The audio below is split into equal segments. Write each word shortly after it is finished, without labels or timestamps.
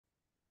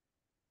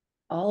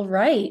All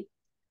right.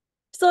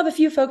 Still have a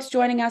few folks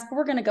joining us, but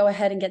we're going to go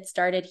ahead and get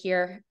started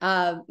here.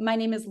 My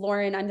name is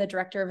Lauren. I'm the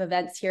director of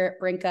events here at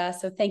Brinqa.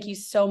 So thank you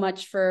so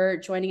much for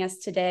joining us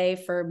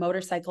today for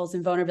Motorcycles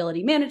and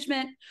Vulnerability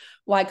Management,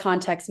 Why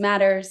Context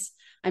Matters.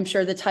 I'm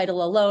sure the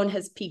title alone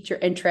has piqued your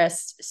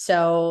interest.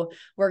 So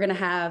we're going to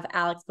have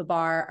Alex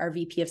Babar, our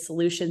VP of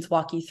Solutions,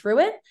 walk you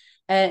through it.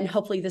 And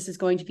hopefully this is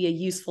going to be a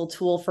useful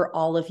tool for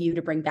all of you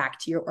to bring back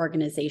to your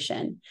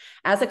organization.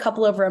 As a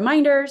couple of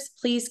reminders,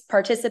 please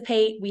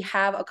participate. We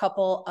have a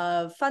couple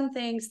of fun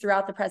things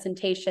throughout the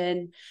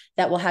presentation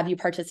that will have you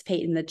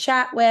participate in the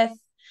chat with.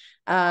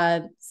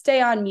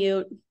 Stay on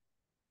mute,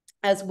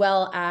 as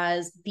well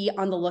as be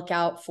on the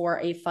lookout for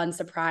a fun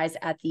surprise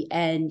at the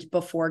end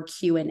before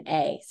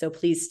Q&A. So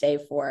please stay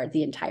for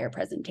the entire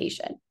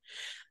presentation.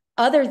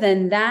 Other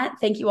than that,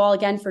 thank you all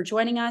again for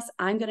joining us.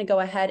 I'm going to go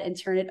ahead and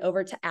turn it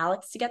over to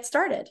Alex to get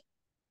started.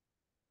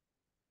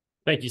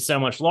 Thank you so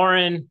much,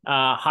 Lauren.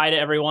 Hi to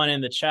everyone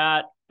in the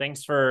chat.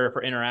 Thanks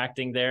for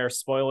interacting there.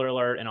 Spoiler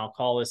alert, and I'll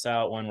call this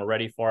out when we're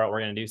ready for it. We're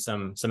going to do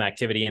some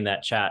activity in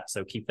that chat,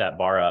 so keep that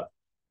bar up.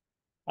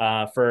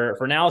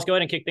 For now, let's go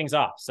ahead and kick things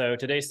off. So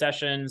today's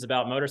session is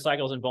about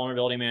motorcycles and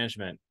vulnerability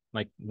management.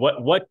 Like,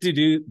 what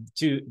do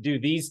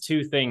these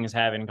two things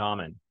have in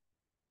common?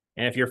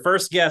 And if your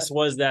first guess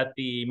was that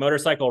the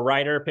motorcycle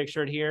rider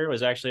pictured here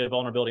was actually a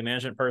vulnerability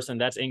management person,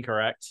 that's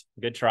incorrect.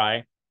 Good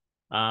try.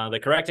 The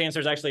correct answer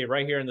is actually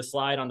right here in the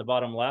slide on the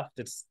bottom left.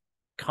 It's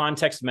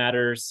context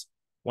matters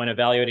when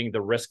evaluating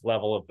the risk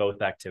level of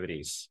both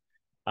activities.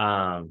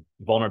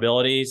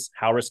 Vulnerabilities,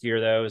 how risky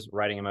are those?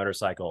 Riding a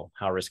motorcycle,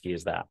 how risky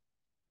is that?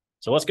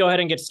 So let's go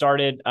ahead and get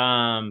started.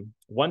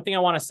 One thing I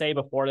want to say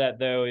before that,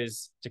 though,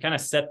 is to kind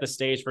of set the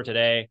stage for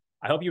today.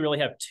 I hope you really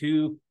have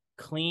two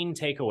clean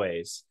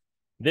takeaways.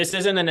 This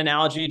isn't an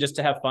analogy just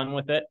to have fun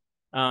with it,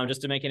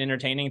 just to make it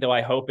entertaining, though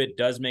I hope it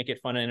does make it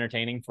fun and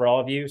entertaining for all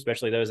of you,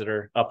 especially those that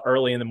are up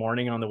early in the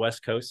morning on the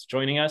West Coast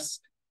joining us.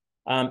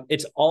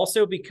 It's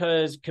also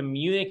because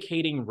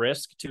communicating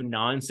risk to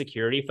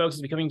non-security folks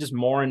is becoming just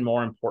more and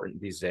more important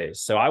these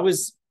days. So I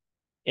was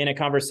in a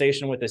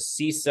conversation with a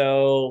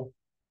CISO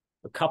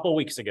a couple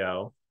weeks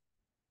ago.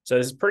 So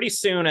this is pretty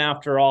soon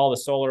after all the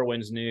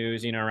SolarWinds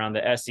news, around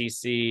the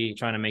SEC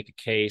trying to make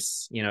a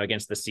case,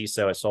 against the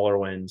CISO at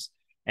SolarWinds.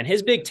 And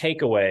his big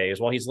takeaway is,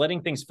 while he's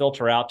letting things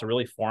filter out to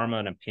really form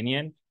an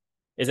opinion,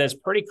 is that it's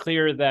pretty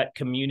clear that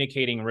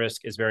communicating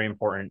risk is very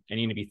important and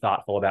you need to be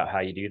thoughtful about how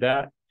you do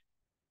that.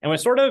 And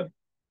what sort of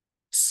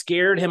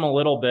scared him a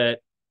little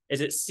bit is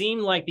it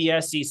seemed like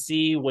the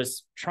SEC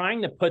was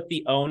trying to put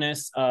the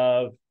onus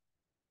of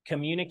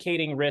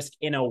communicating risk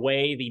in a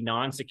way the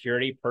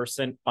non-security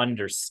person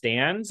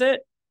understands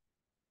it,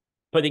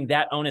 putting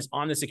that onus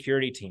on the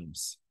security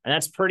teams. And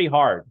that's pretty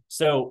hard.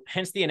 So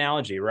hence the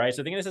analogy, right?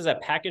 So I think this is a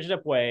packaged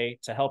up way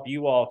to help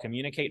you all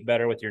communicate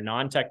better with your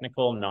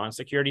non-technical,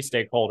 non-security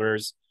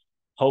stakeholders.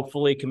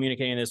 Hopefully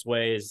communicating this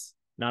way is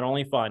not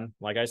only fun,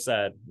 like I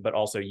said, but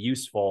also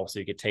useful so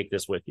you could take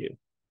this with you.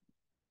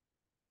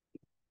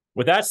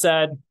 With that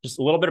said, just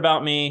a little bit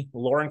about me.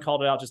 Lauren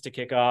called it out just to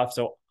kick off.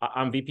 So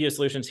I'm VP of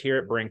Solutions here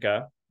at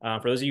Brinqa.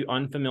 For those of you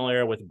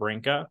unfamiliar with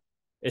Brinqa,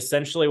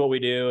 essentially what we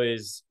do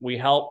is we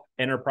help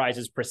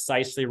enterprises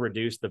precisely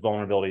reduce the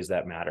vulnerabilities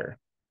that matter.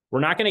 We're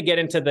not going to get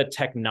into the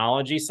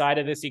technology side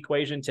of this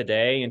equation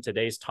today in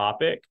today's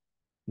topic.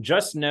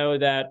 Just know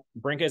that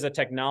Brinqa is a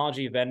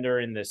technology vendor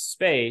in this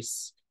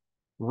space.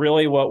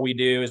 Really what we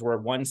do is we're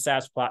one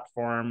SaaS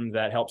platform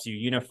that helps you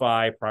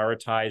unify,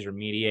 prioritize,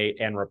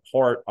 remediate, and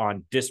report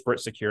on disparate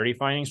security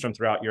findings from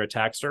throughout your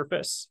attack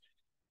surface.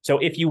 So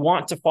if you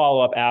want to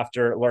follow up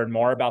after, learn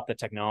more about the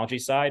technology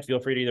side, feel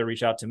free to either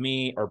reach out to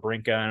me or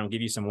Brinqa, and I'll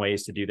give you some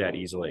ways to do that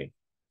easily.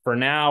 For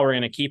now, we're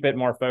going to keep it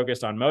more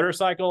focused on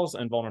motorcycles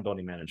and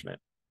vulnerability management.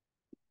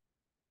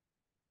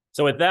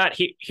 So with that,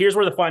 here's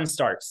where the fun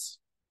starts.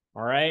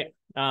 All right.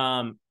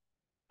 I'm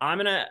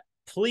going to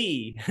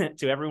plea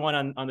to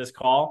everyone on this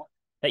call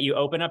that you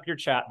open up your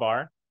chat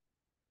bar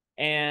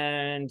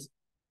and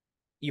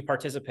you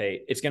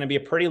participate. It's going to be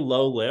a pretty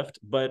low lift,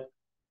 but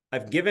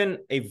I've given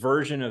a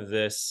version of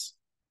this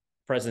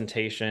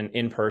presentation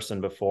in person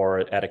before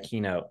at a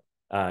keynote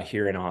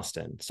here in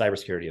Austin,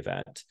 cybersecurity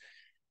event.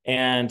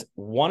 And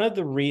one of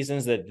the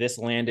reasons that this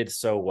landed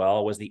so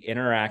well was the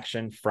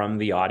interaction from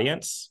the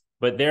audience.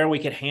 But there we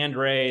could hand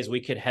raise,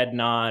 we could head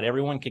nod,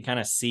 everyone could kind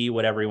of see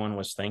what everyone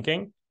was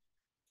thinking.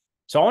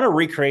 So I want to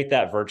recreate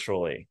that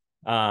virtually.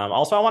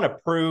 Also, I want to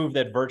prove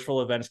that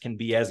virtual events can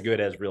be as good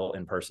as real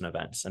in-person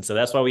events. And so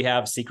that's why we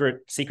have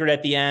secret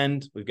at the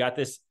end. We've got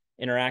this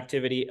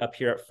interactivity up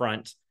here up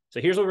front.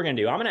 So here's what we're going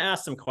to do. I'm going to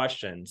ask some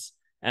questions,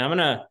 and I'm going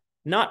to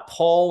not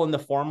poll in the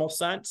formal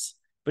sense,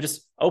 but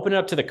just open it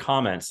up to the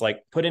comments,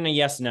 like put in a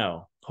yes,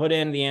 no, put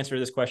in the answer to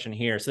this question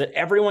here so that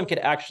everyone could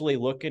actually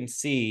look and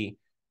see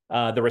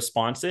the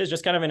responses,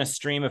 just kind of in a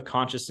stream of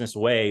consciousness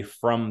way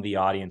from the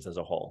audience as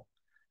a whole.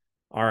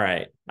 All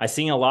right. I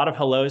see a lot of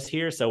hellos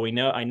here. So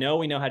I know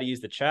we know how to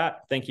use the chat.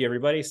 Thank you,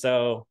 everybody.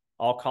 So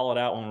I'll call it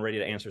out when we're ready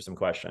to answer some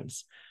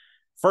questions.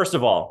 First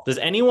of all, does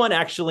anyone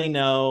actually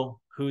know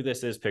who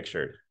this is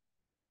pictured?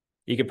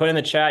 You can put in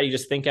the chat, you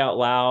just think out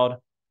loud.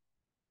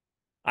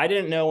 I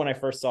didn't know when I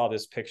first saw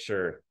this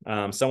picture.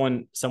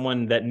 Someone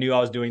that knew I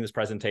was doing this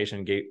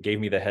presentation gave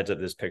me the heads up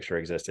this picture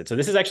existed. So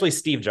this is actually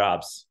Steve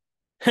Jobs.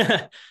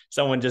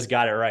 Someone just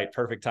got it right.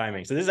 Perfect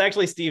timing. So this is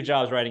actually Steve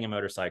Jobs riding a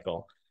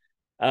motorcycle.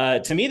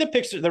 To me,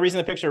 the reason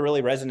the picture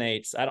really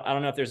resonates, I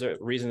don't know if there's a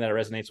reason that it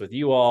resonates with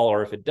you all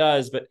or if it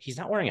does, but he's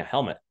not wearing a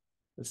helmet.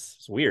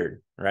 It's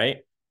weird, right?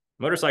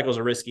 Motorcycle's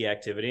a risky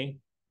activity.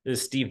 This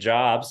is Steve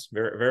Jobs,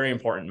 very, very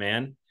important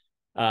man.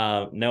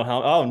 No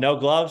helmet. Oh, no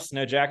gloves,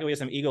 no jacket. We have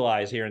some eagle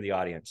eyes here in the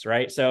audience,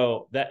 right?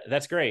 So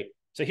that's great.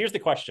 So here's the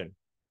question.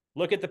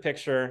 Look at the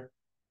picture.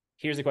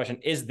 Here's the question.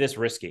 Is this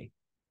risky?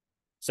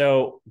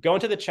 So go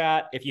into the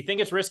chat. If you think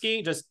it's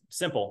risky, just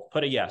simple,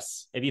 put a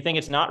yes. If you think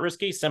it's not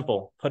risky,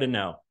 simple, put a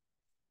no.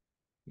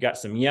 You got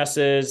some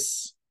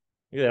yeses.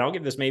 I'll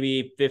give this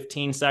maybe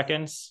 15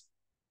 seconds.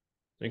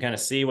 So you kind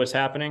of see what's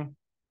happening.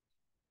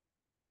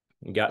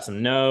 You got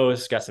some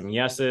no's, got some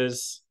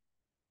yeses.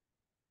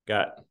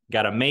 Got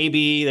a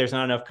maybe. There's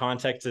not enough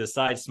context to the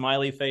side.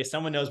 Smiley face.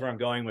 Someone knows where I'm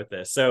going with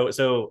this. So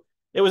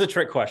it was a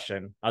trick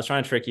question. I was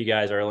trying to trick you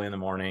guys early in the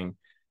morning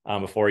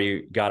before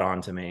you got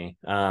on to me.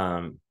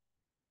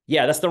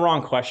 Yeah, that's the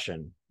wrong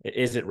question.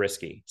 Is it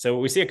risky? So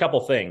we see a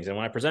couple things. And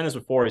when I present this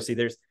before, we see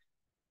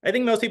I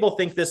think most people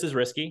think this is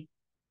risky.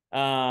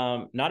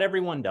 Not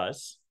everyone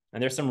does.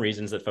 And there's some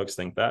reasons that folks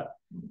think that.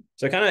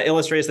 So it kind of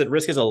illustrates that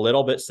risk is a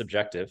little bit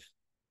subjective.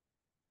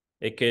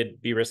 It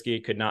could be risky,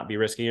 it could not be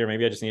risky, or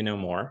maybe I just need to know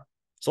more.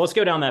 So let's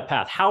go down that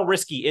path. How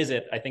risky is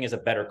it? I think is a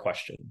better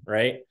question,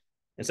 right?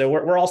 And so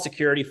we're all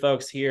security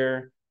folks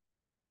here.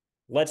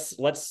 Let's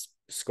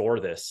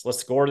score this. Let's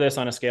score this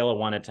on a scale of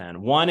 1 to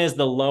 10. 1 is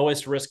the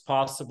lowest risk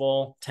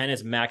possible. 10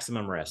 is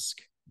maximum risk.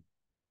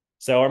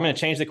 So I'm going to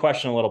change the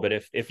question a little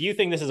bit. If you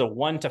think this is a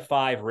 1 to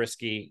 5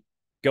 risky,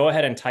 go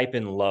ahead and type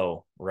in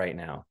low right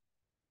now.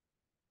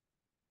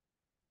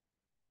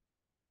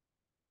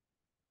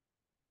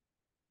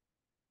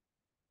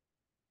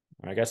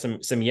 I got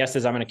some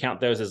yeses. I'm going to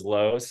count those as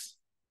lows.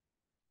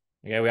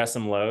 Okay, we got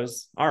some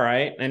lows. All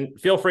right. And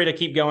feel free to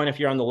keep going if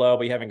you're on the low,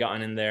 but you haven't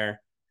gotten in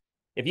there.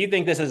 If you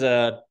think this is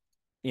a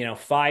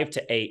 5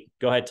 to 8,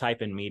 go ahead,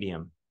 type in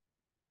medium.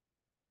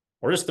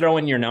 Or just throw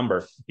in your number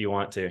if you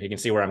want to. You can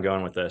see where I'm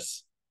going with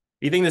this.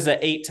 If you think this is an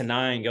 8 to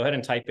 9, go ahead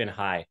and type in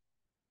high.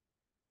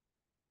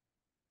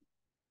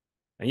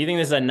 And you think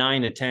this is a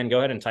 9 to 10, go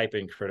ahead and type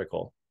in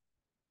critical.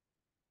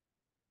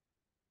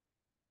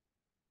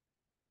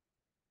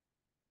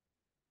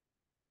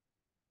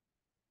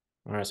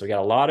 All right, so we got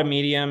a lot of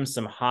mediums,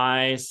 some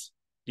highs,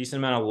 decent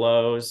amount of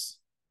lows.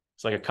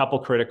 It's like a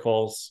couple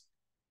criticals.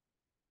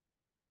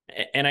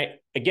 And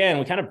we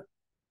kind of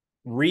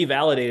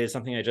revalidated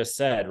something I just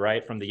said,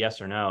 right? From the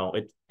yes or no.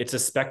 It's a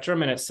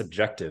spectrum and it's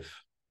subjective.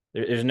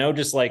 There's no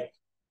just like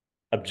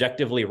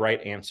objectively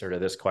right answer to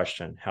this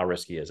question. How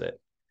risky is it?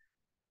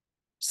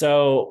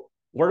 So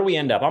where do we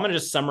end up? I'm going to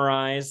just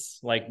summarize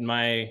like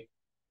my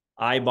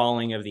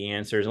eyeballing of the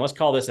answers. And let's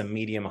call this a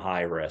medium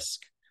high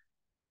risk.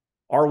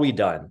 Are we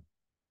done?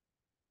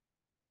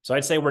 So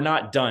I'd say we're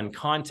not done.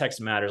 Context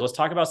matters. Let's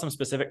talk about some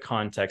specific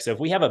context. So if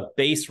we have a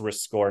base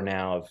risk score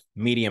now of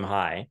medium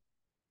high,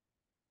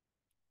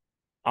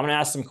 I'm going to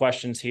ask some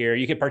questions here.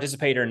 You could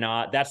participate or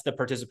not. That's the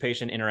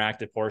participation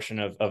interactive portion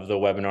of the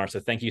webinar. So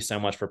thank you so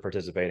much for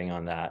participating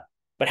on that.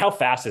 But how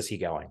fast is he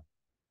going?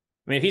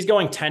 I mean, if he's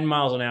going 10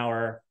 miles an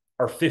hour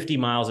or 50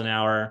 miles an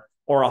hour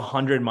or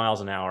 100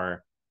 miles an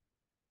hour,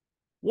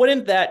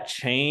 wouldn't that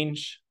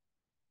change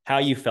how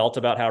you felt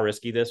about how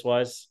risky this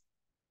was?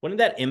 Wouldn't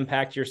that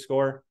impact your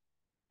score?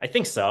 I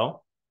think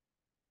so.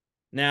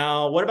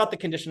 Now, what about the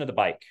condition of the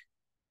bike?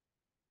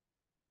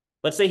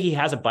 Let's say he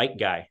has a bike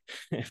guy.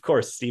 Of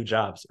course, Steve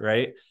Jobs,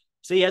 right?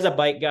 So he has a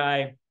bike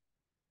guy.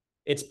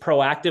 It's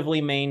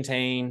proactively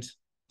maintained.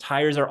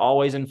 Tires are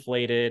always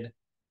inflated.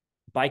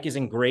 Bike is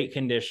in great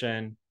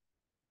condition.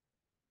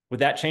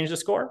 Would that change the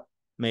score?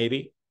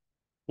 Maybe.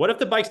 What if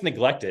the bike's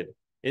neglected?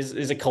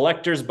 Is a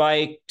collector's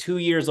bike, 2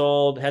 years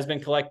old, has been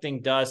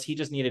collecting dust. He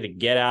just needed to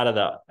get out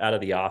of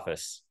the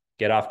office,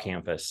 get off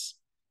campus.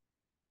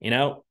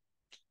 I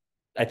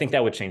think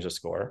that would change the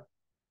score.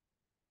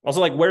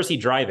 Also, like, where's he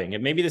driving?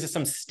 And maybe this is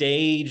some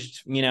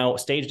staged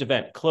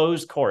event,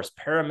 closed course,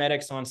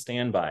 paramedics on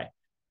standby.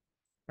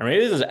 Or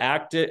maybe this is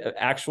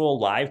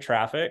actual live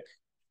traffic.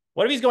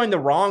 What if he's going the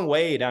wrong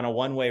way down a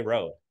one-way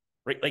road?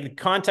 Right? Like, the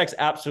context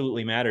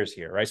absolutely matters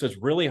here, right? So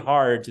it's really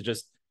hard to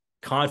just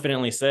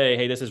confidently say,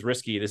 hey, this is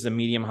risky. This is a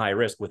medium high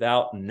risk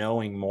without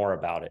knowing more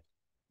about it.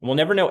 We'll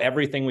never know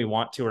everything we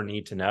want to or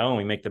need to know, and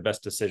we make the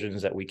best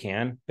decisions that we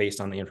can based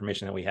on the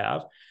information that we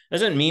have.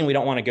 Doesn't mean we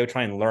don't want to go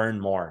try and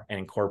learn more and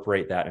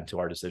incorporate that into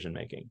our decision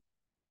making.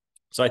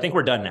 So I think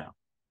we're done now.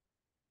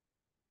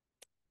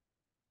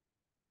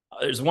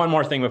 There's one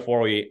more thing before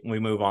we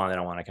move on that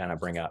I want to kind of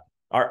bring up.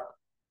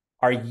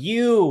 Are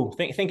you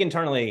think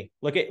internally?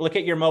 Look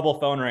at your mobile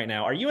phone right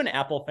now. Are you an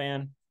Apple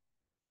fan,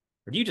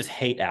 or do you just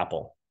hate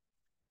Apple?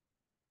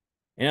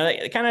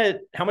 It kind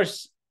of how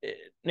much.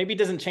 Maybe it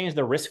doesn't change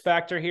the risk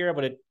factor here,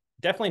 but it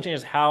definitely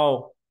changes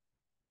how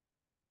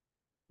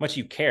much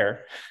you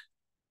care.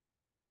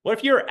 What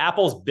if you're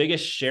Apple's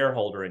biggest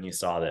shareholder and you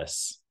saw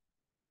this?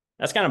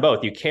 That's kind of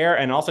both. You care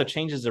and also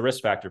changes the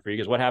risk factor for you,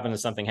 because what happens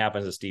if something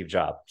happens to Steve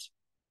Jobs,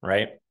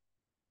 right?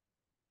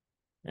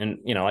 And,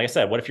 you know, like I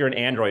said, what if you're an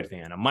Android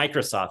fan, a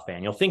Microsoft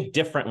fan? You'll think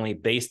differently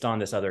based on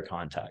this other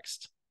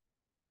context.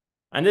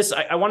 And this,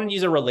 I wanted to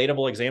use a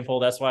relatable example.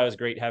 That's why it was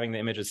great having the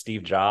image of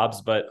Steve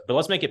Jobs, but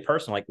let's make it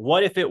personal. Like,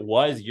 what if it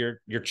was your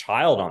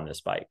child on this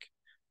bike?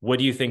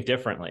 Would you think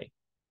differently?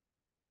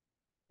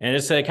 And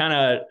just to kind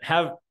of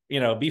have, you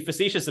know, be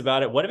facetious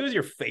about it, what if it was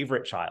your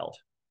favorite child?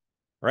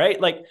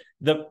 Right? Like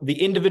the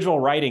individual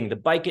writing, the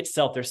bike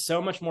itself, there's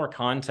so much more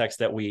context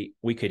that we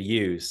could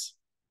use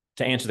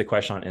to answer the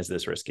question on, is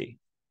this risky?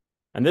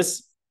 And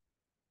this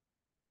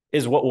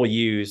is what we'll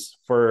use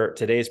for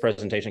today's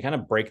presentation, kind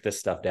of break this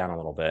stuff down a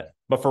little bit.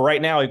 But for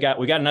right now, we got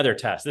another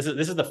test. This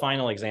is the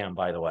final exam,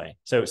 by the way.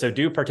 So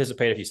do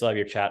participate if you still have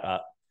your chat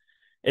up.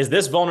 Is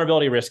this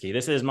vulnerability risky?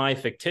 This is my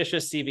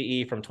fictitious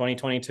CVE from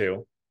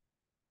 2022.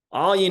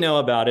 All you know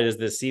about it is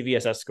the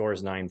CVSS score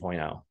is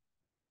 9.0.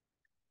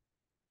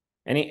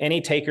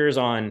 Any takers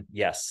on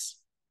yes?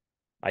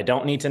 I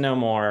don't need to know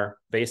more.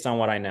 Based on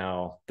what I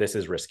know, this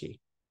is risky.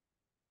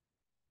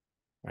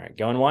 All right,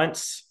 going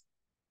once.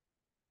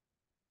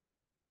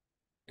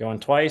 Going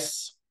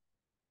twice.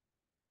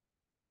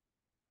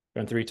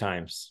 Going 3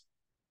 times.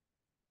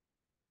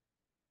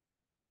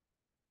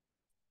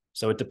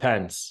 So it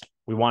depends.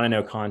 We want to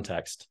know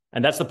context.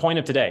 And that's the point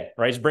of today,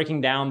 right? It's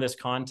breaking down this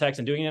context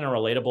and doing it in a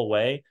relatable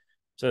way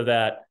so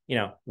that, you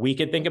know, we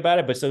could think about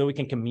it, but so that we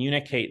can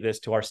communicate this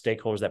to our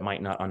stakeholders that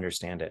might not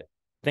understand it.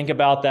 Think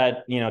about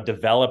that, you know,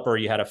 developer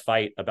you had a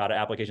fight about an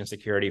application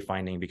security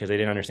finding because they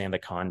didn't understand the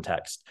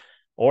context,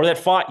 or that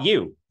fought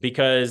you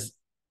because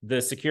the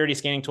security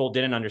scanning tool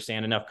didn't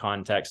understand enough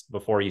context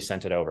before you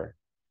sent it over.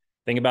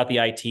 Think about the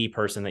IT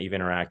person that you've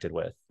interacted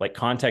with. Like,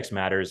 context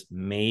matters,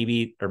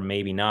 maybe or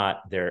maybe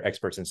not. They're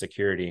experts in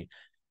security,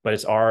 but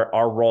it's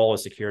our role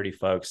as security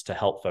folks to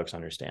help folks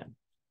understand.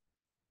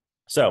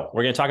 So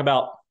we're going to talk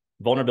about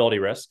vulnerability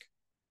risk.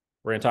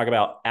 We're going to talk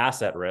about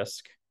asset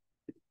risk,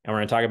 and we're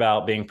going to talk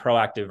about being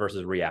proactive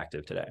versus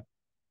reactive today.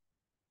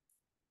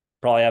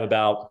 Probably have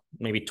about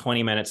maybe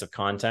 20 minutes of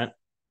content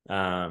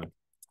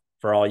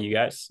for all you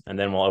guys, and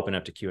then we'll open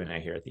up to Q&A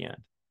here at the end.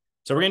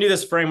 So we're going to do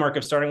this framework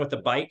of starting with the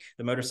bike,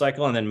 the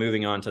motorcycle, and then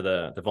moving on to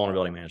the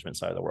vulnerability management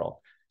side of the world.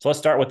 So let's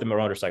start with the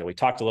motorcycle. We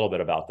talked a little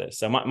bit about this.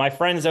 So my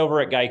friends over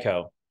at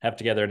Geico have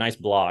together a nice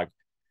blog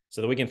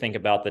so that we can think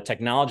about the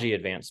technology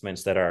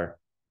advancements that are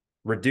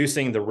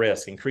reducing the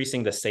risk,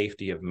 increasing the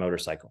safety of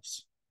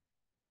motorcycles.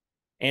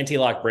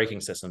 Anti-lock braking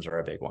systems are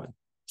a big one.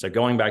 So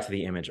going back to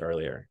the image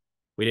earlier,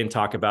 we didn't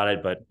talk about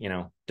it, but, you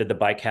know, did the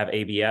bike have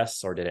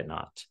ABS or did it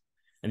not?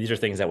 And these are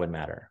things that would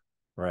matter,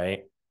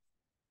 right?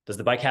 Does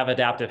the bike have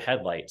adaptive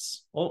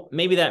headlights? Well,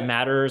 maybe that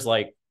matters,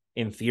 like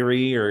in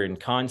theory or in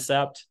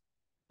concept,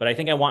 but I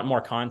think I want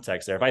more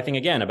context there. If I think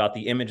again about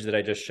the image that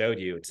I just showed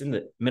you, it's in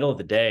the middle of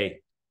the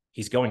day,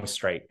 he's going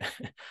straight.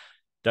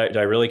 do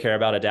I really care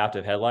about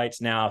adaptive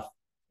headlights? Now,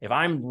 if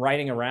I'm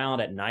riding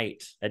around at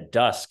night, at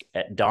dusk,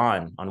 at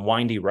dawn on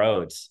windy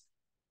roads,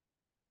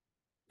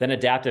 then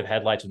adaptive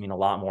headlights would mean a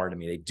lot more to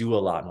me. They do a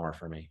lot more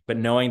for me. But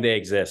knowing they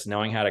exist,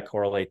 knowing how to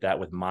correlate that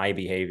with my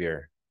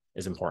behavior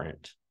is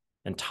important.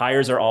 And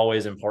tires are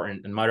always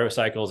important. And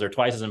motorcycles are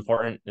twice as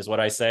important, is what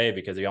I say,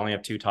 because you only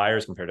have 2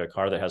 tires compared to a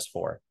car that has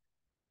 4.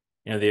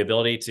 You know, the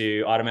ability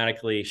to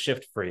automatically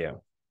shift for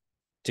you,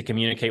 to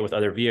communicate with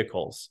other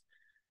vehicles.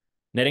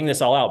 Netting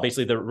this all out,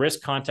 basically the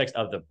risk context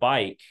of the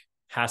bike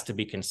has to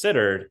be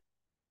considered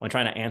when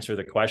trying to answer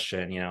the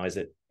question, you know,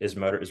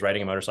 is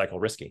riding a motorcycle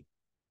risky?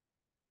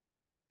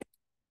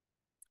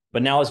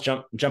 But now let's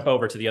jump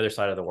over to the other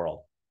side of the world.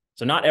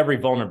 So not every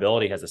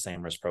vulnerability has the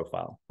same risk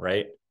profile,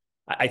 right?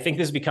 I think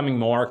this is becoming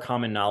more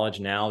common knowledge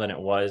now than it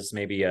was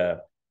maybe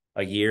a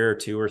year or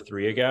 2 or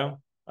 3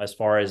 ago, as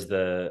far as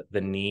the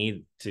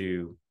need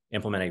to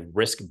implement a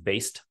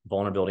risk-based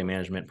vulnerability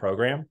management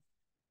program.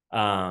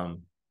 But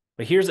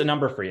here's a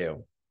number for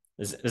you.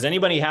 Does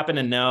anybody happen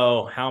to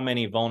know how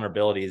many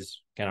vulnerabilities,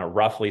 kind of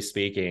roughly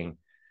speaking,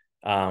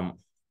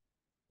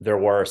 there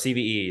were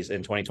CVEs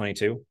in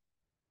 2022?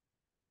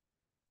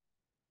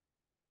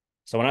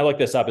 So when I look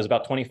this up, it's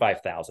about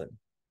 25,000.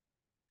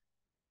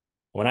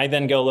 When I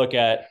then go look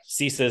at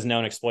CISA's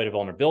known exploited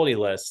vulnerability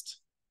list,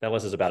 that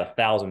list is about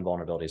 1,000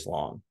 vulnerabilities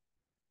long.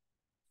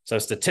 So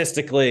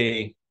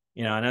statistically,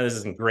 you know, I know this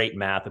isn't great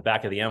math, but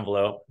back of the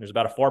envelope, there's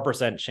about a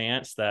 4%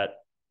 chance that,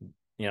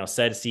 you know,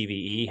 said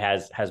CVE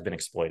has been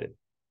exploited.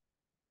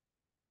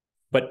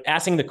 But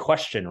asking the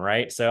question,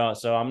 right? So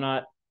I'm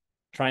not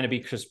trying to be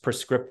just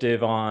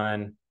prescriptive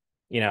on,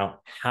 you know,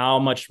 how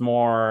much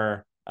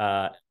more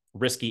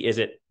risky is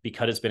it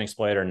because it's been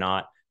exploited or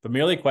not, but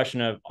merely a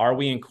question of, are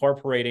we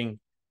incorporating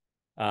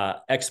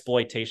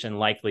exploitation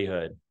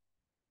likelihood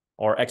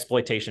or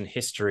exploitation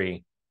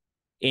history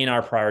in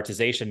our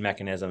prioritization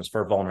mechanisms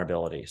for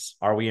vulnerabilities?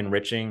 Are we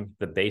enriching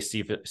the base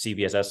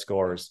CVSS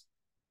scores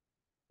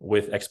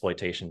with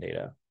exploitation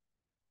data?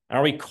 And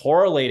are we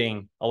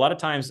correlating? A lot of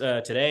times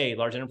today,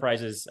 large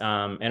enterprises,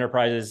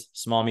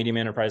 small, medium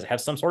enterprises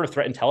have some sort of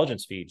threat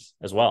intelligence feeds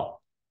as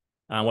well.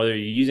 Whether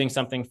you're using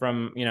something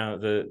from,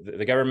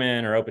 the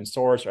government or open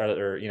source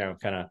or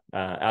kind of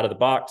out of the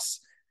box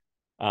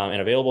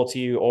and available to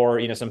you, or,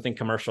 something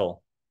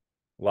commercial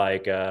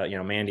like,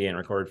 Mandiant,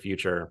 Recorded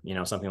Future,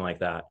 something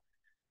like that.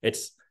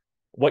 It's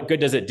what good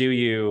does it do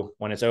you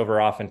when it's over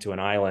off into an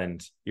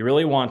island? You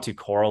really want to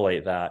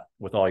correlate that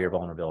with all your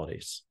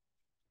vulnerabilities.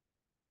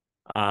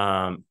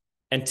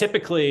 And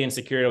typically in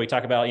security, we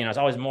talk about, it's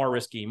always more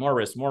risky, more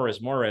risk,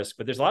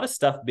 but there's a lot of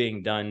stuff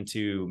being done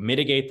to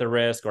mitigate the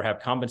risk or have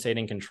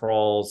compensating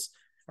controls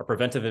or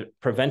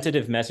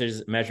preventative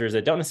measures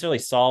that don't necessarily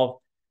solve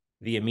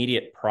the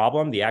immediate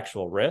problem, the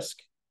actual risk,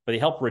 but they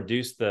help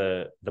reduce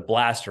the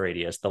blast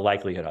radius, the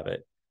likelihood of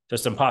it. So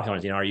some popular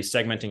ones, are you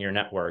segmenting your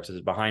networks? Is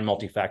it behind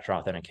multi-factor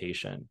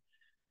authentication?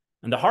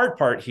 And the hard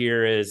part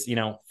here is,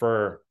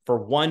 for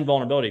one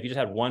vulnerability, if you just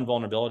had one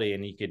vulnerability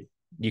and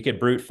you could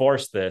brute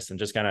force this and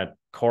just kind of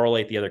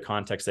correlate the other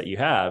context that you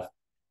have.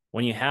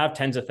 When you have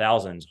tens of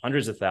thousands,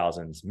 hundreds of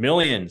thousands,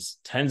 millions,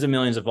 tens of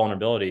millions of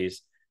vulnerabilities,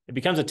 it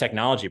becomes a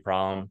technology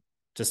problem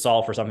to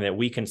solve for something that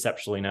we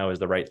conceptually know is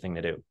the right thing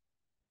to do.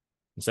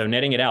 And so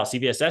netting it out,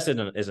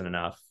 CVSS isn't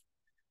enough.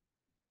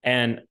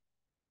 And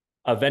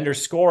a vendor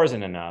score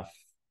isn't enough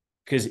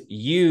because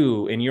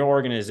you in your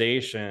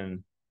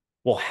organization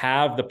will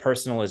have the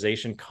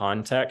personalization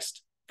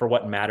context for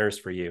what matters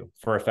for you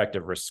for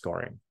effective risk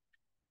scoring.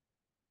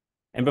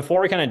 And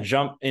before we kind of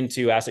jump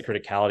into asset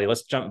criticality,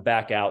 let's jump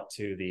back out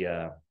to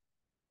the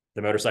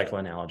motorcycle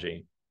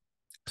analogy.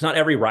 Because not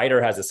every rider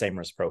has the same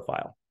risk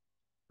profile,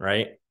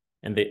 right?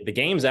 And the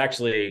game's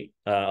actually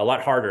a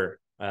lot harder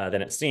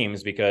than it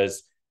seems,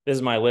 because this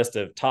is my list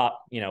of top,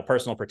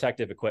 personal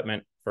protective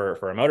equipment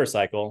for a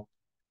motorcycle.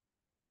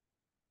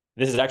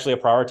 This is actually a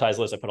prioritized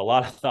list. I put a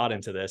lot of thought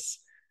into this.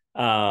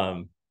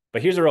 But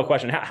here's a real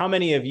question. How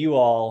many of you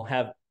all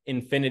have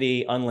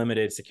infinity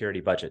unlimited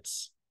security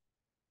budgets?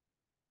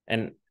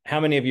 And how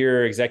many of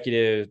your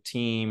executive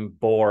team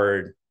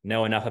board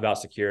know enough about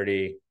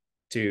security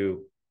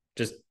to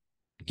just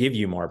give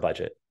you more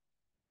budget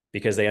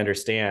because they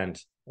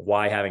understand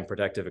why having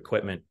protective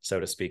equipment, so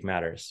to speak,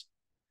 matters?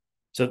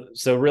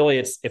 So really,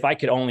 it's, if I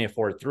could only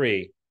afford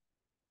 3,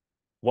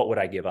 what would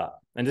I give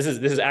up? And this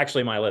is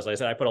actually my list. Like I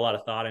said, I put a lot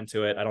of thought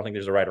into it. I don't think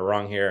there's a right or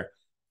wrong here.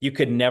 You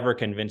could never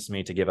convince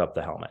me to give up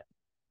the helmet.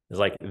 It's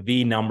like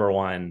the number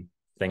one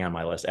thing on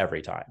my list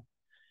every time.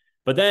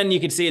 But then you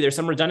can see there's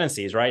some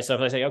redundancies, right? So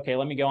if I say, okay,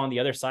 let me go on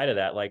the other side of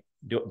that. Like,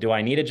 do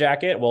I need a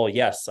jacket? Well,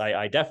 yes,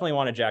 I definitely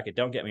want a jacket.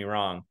 Don't get me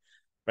wrong.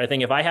 But I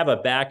think if I have a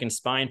back and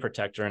spine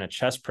protector and a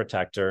chest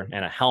protector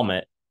and a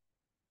helmet,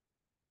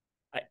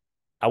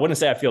 I wouldn't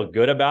say I feel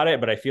good about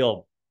it, but I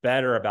feel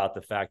better about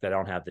the fact that I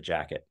don't have the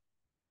jacket,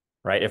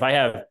 right? If I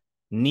have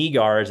knee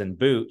guards and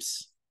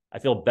boots, I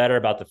feel better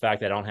about the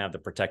fact that I don't have the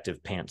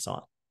protective pants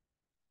on.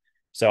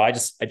 So I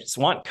just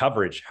want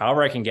coverage,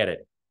 however I can get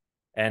it.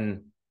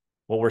 And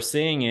what we're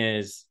seeing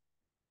is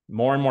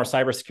more and more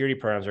cybersecurity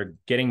programs are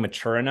getting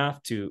mature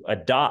enough to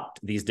adopt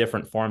these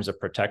different forms of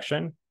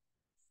protection,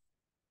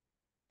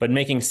 but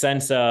making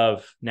sense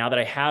of, now that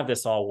I have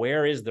this all,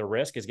 where is the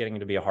risk, is getting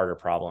to be a harder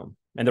problem.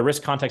 And the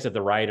risk context of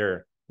the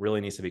rider really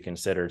needs to be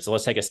considered. So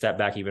let's take a step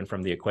back even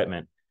from the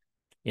equipment.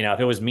 If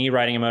it was me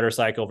riding a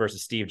motorcycle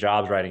versus Steve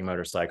Jobs riding a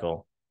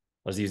motorcycle,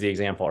 let's use the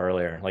example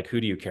earlier. Like,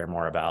 who do you care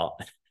more about?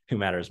 Who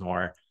matters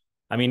more?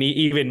 I mean,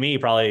 even me,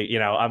 probably,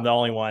 I'm the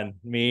only one,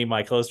 me,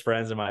 my close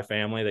friends and my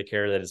family, that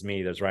care that it's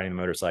me that's riding the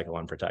motorcycle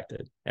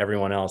unprotected.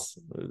 Everyone else,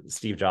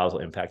 Steve Jobs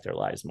will impact their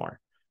lives more.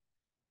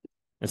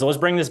 And so let's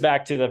bring this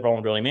back to the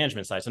vulnerability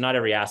management side. So not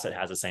every asset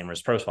has the same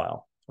risk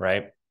profile,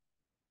 right?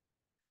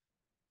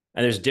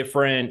 And there's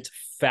different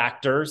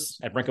factors.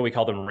 At Brinqa, we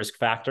call them risk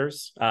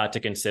factors to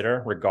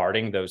consider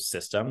regarding those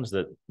systems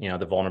that,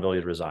 the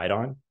vulnerabilities reside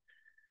on.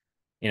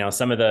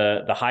 Some of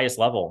the highest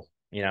level,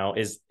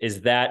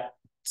 is that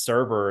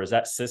server, is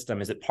that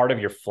system, is it part of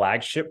your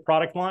flagship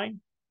product line,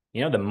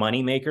 the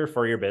money maker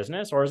for your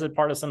business, or is it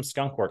part of some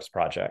skunkworks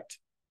project?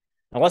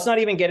 Now, let's not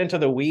even get into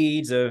the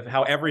weeds of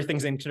how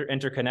everything's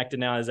interconnected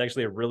now. Is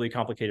actually a really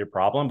complicated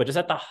problem, but just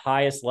at the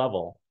highest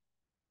level,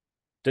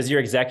 does your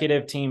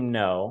executive team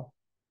know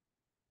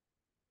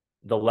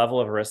the level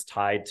of risk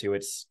tied to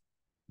its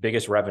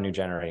biggest revenue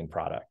generating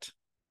product?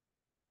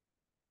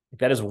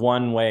 That is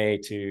one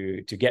way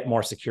to get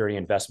more security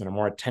investment or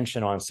more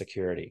attention on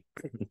security.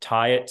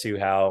 Tie it to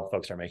how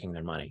folks are making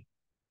their money.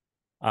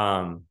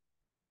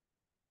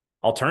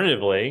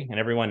 Alternatively, and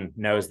everyone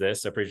knows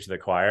this, so preach to the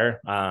choir,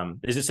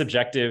 is it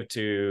subjective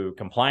to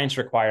compliance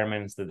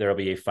requirements that there will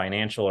be a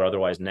financial or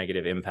otherwise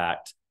negative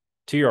impact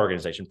to your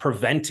organization,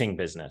 preventing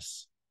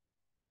business?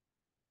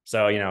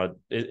 So,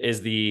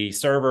 is the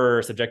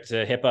server subject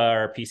to HIPAA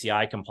or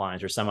PCI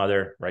compliance or some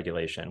other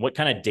regulation? What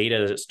kind of data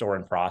does it store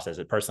and process? Is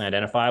it personally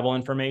identifiable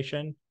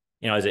information?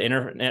 Is it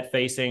internet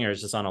facing, or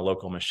is this on a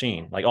local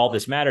machine? Like, all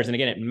this matters. And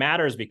again, it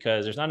matters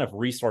because there's not enough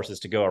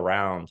resources to go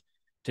around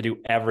to do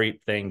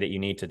everything that you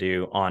need to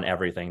do on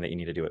everything that you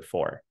need to do it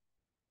for.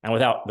 And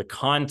without the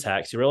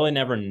context, you really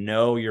never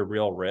know your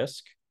real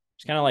risk.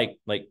 It's kind of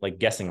like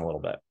guessing a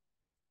little bit.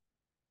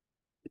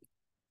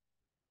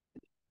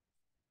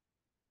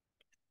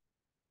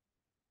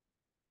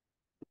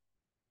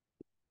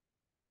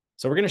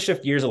 So we're going to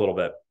shift gears a little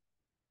bit.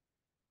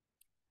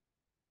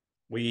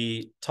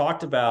 We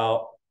talked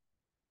about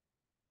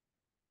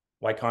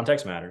why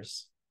context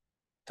matters.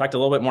 Talked a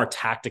little bit more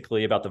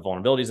tactically about the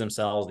vulnerabilities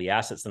themselves, the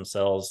assets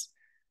themselves.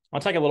 I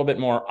want to talk a little bit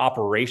more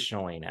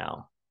operationally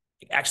now.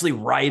 Actually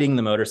riding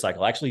the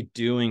motorcycle, actually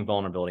doing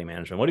vulnerability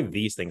management. What do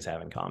these things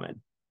have in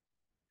common?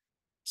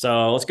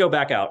 So let's go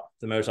back out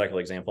to the motorcycle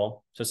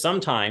example. So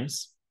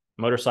sometimes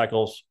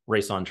motorcycles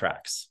race on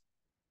tracks.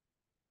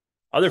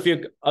 Other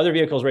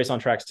vehicles race on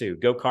tracks too.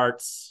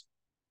 Go-karts,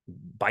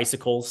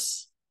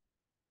 bicycles,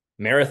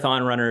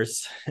 marathon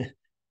runners,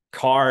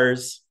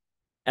 cars,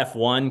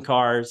 F1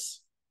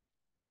 cars.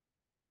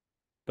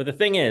 But the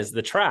thing is,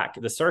 the track,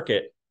 the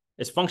circuit,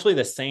 is functionally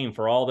the same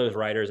for all those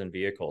riders and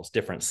vehicles.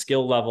 Different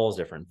skill levels,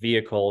 different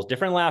vehicles,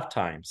 different lap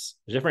times.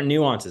 There's different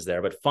nuances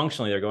there, but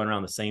functionally they're going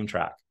around the same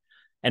track.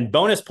 And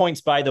bonus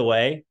points, by the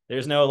way,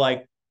 there's no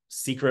like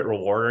secret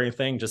reward or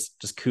anything.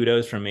 Just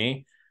kudos from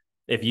me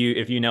if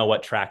you know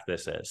what track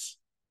this is.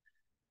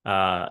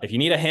 If you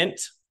need a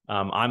hint,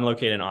 I'm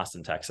located in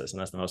Austin, Texas, and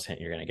that's the most hint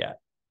you're going to get.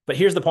 But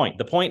here's the point.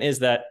 The point is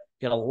that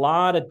you got a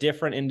lot of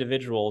different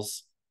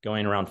individuals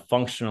going around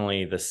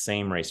functionally the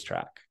same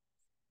racetrack.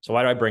 So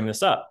why do I bring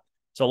this up?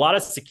 So a lot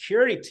of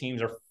security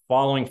teams are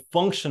following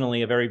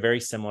functionally a very, very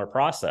similar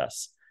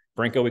process.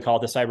 Brinqa, we call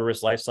it the cyber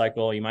risk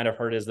lifecycle. You might have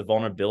heard it as the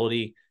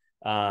vulnerability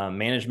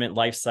management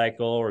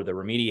lifecycle or the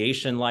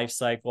remediation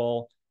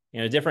lifecycle.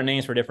 Different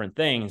names for different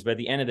things. But at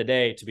the end of the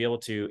day, to be able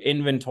to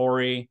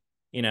inventory,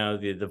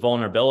 the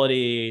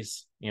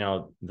vulnerabilities,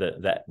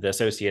 the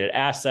associated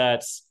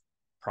assets,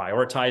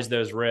 prioritize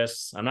those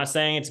risks. I'm not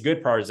saying it's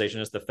good prioritization.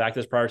 It's the fact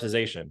that it's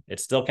prioritization.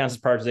 It still counts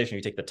as prioritization.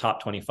 You take the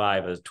top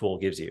 25 as a tool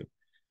gives you.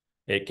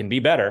 It can be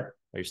better,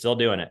 but you're still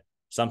doing it.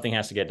 Something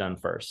has to get done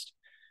first.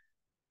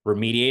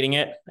 Remediating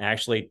it,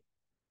 actually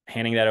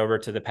handing that over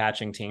to the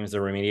patching teams, the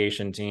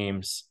remediation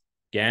teams.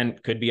 Again,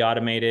 could be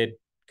automated,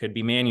 could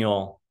be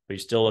manual, but you're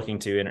still looking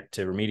to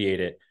remediate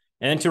it.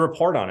 And then to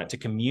report on it, to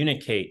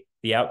communicate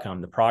the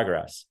outcome, the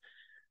progress.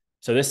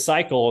 So this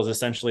cycle is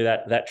essentially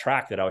that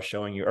track that I was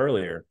showing you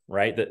earlier,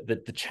 right?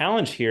 The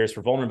challenge here is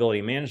for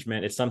vulnerability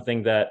management. It's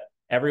something that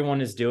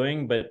everyone is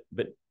doing, but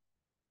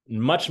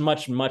much,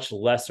 much, much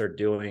less are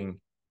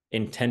doing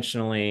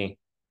intentionally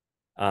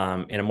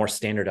in a more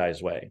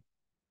standardized way.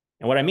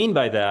 And what I mean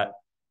by that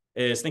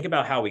is think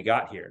about how we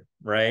got here,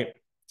 right?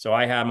 So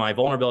I have my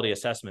vulnerability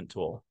assessment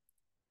tool.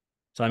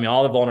 So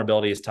all the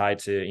vulnerability is tied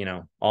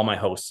to, all my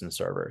hosts and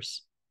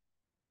servers.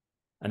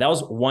 And that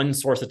was one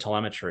source of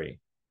telemetry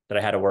that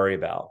I had to worry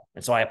about.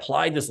 And so I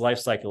applied this life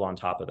cycle on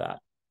top of that.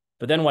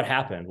 But then what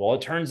happened? Well,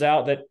 it turns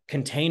out that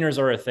containers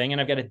are a thing, and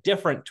I've got a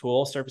different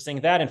tool surfacing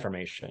that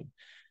information.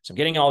 So I'm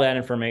getting all that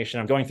information.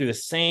 I'm going through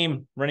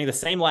running the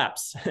same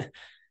laps.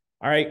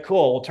 All right,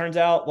 cool. Well, it turns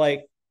out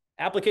like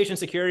application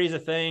security is a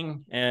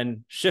thing,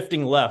 and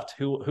shifting left,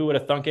 who would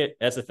have thunk it,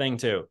 as a thing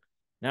too.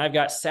 Now I've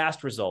got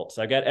SAST results.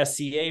 I've got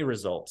SCA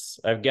results.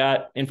 I've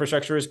got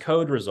infrastructure as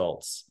code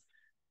results.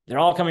 They're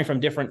all coming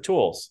from different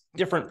tools,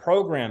 different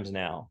programs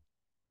now,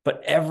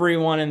 but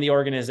everyone in the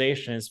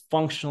organization is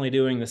functionally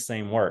doing the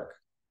same work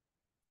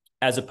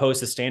as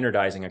opposed to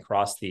standardizing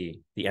across the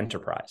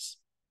enterprise.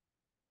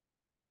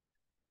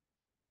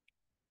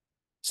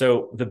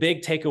 So the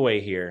big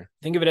takeaway here,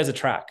 think of it as a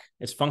track.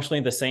 It's functionally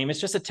the same. It's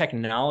just a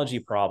technology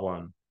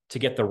problem to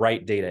get the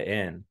right data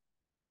in.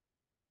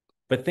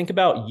 But think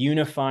about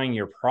unifying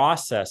your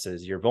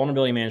processes, your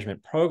vulnerability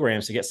management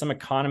programs to get some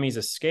economies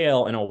of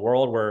scale in a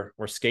world where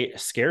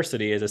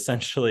scarcity is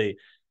essentially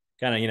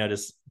kind of,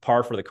 just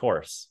par for the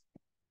course.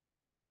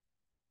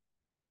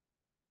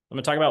 I'm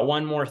going to talk about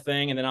one more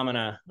thing, and then I'm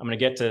going to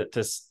get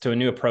to a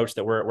new approach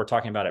that we're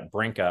talking about at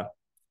Brinqa.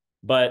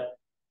 But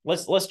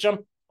let's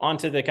jump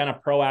onto the kind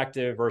of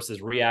proactive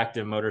versus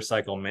reactive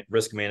motorcycle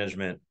risk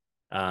management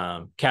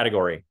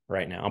category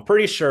right now. I'm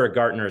pretty sure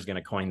Gartner is going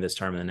to coin this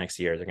term in the next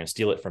year. They're going to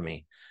steal it from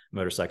me,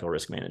 motorcycle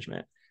risk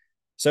management.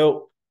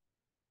 So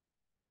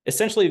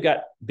essentially, you've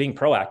got being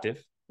proactive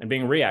and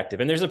being reactive.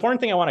 And there's an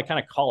important thing I want to kind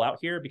of call out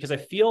here, because I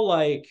feel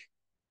like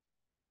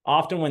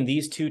often when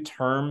these two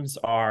terms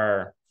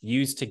are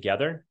used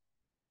together,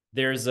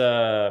 there's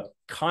a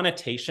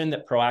connotation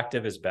that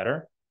proactive is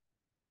better.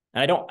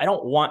 And I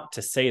don't want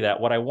to say that.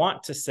 What I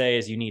want to say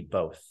is you need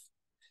both.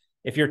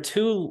 If you're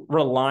too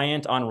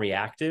reliant on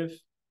reactive,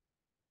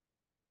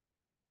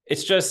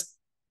 it's just,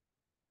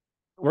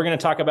 we're going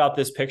to talk about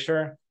this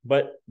picture,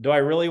 but do I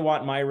really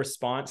want my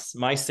response,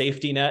 my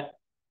safety net,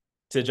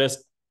 to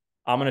just,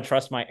 I'm going to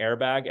trust my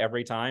airbag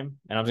every time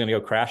and I'm going to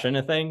go crash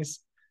into things?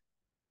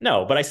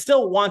 No, but I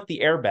still want the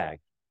airbag,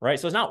 right?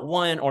 So it's not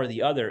one or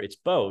the other, it's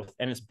both.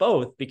 And it's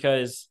both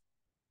because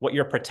what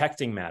you're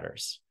protecting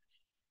matters.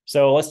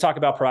 So let's talk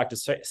about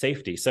proactive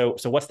safety. So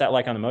what's that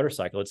like on the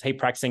motorcycle? It's, hey,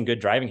 practicing good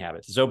driving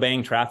habits. It's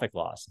obeying traffic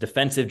laws,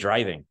 defensive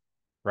driving,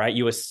 right?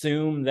 You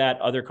assume that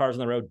other cars on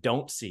the road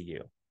don't see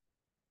you.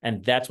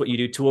 And that's what you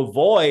do to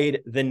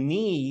avoid the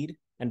need.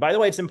 And by the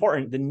way, it's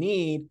important, the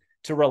need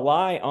to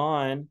rely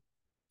on,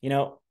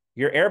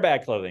 your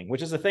airbag clothing,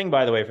 which is a thing,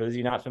 by the way, for those of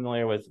you not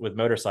familiar with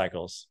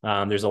motorcycles.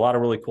 There's a lot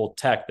of really cool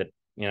tech that,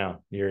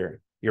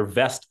 your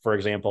vest, for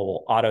example,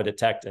 will auto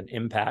detect an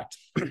impact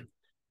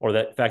or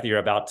the fact that you're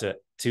about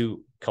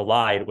to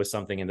collide with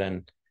something and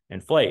then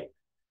inflate.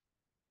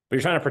 But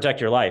you're trying to protect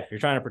your life. You're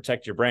trying to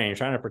protect your brain. You're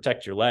trying to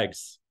protect your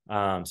legs.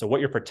 So what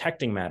you're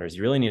protecting matters.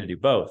 You really need to do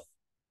both.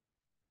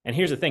 And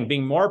here's the thing,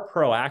 being more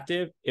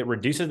proactive, it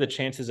reduces the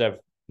chances of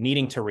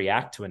needing to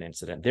react to an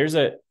incident. There's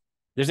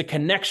a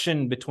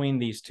connection between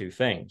these two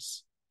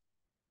things.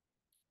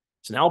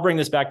 So now I'll bring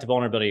this back to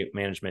vulnerability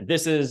management.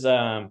 This is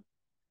something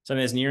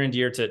that's near and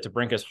dear to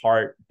Brinqa's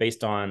heart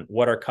based on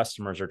what our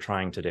customers are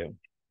trying to do.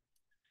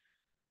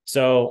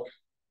 So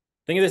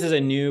think of this as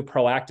a new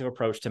proactive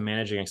approach to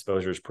managing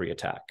exposures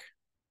pre-attack.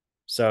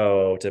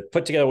 So to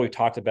put together what we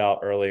talked about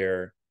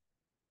earlier,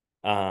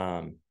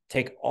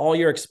 take all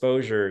your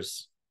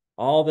exposures,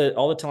 all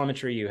the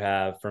telemetry you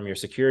have from your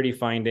security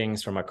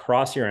findings from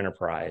across your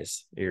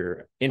enterprise,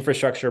 your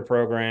infrastructure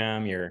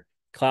program, your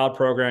cloud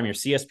program, your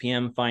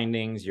CSPM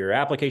findings, your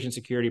application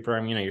security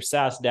program, your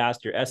SaaS,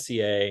 DAST, your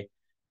SCA,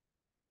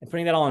 and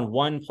putting that all in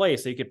one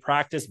place so you could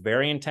practice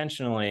very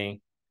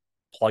intentionally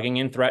plugging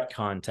in threat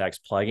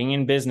context, plugging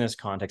in business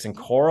context, and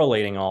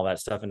correlating all that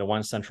stuff into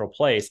one central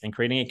place and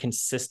creating a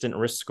consistent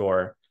risk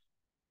score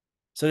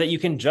so that you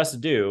can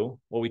just do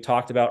what we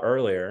talked about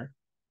earlier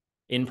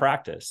in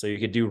practice. So you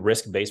could do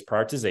risk-based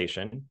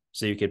prioritization.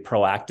 So you could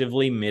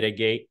proactively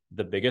mitigate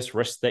the biggest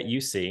risks that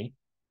you see.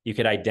 You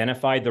could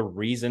identify the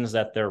reasons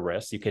that they're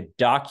risks. You could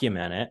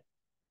document it,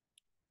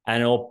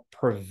 and it'll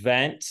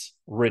prevent,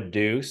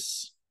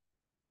 reduce,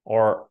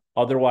 or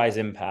otherwise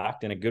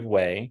impact in a good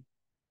way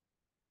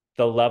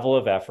the level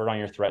of effort on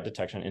your threat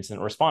detection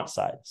incident response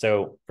side.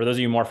 So for those of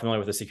you more familiar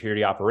with the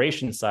security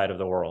operations side of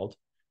the world,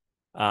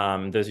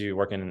 those of you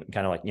working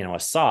kind of like, a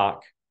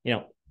SOC,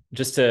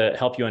 just to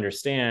help you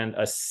understand,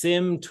 a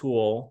SIM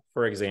tool,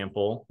 for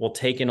example, will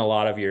take in a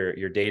lot of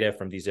your data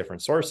from these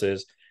different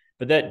sources,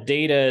 but that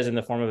data is in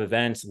the form of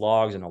events,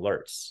 logs, and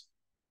alerts.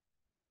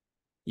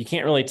 You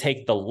can't really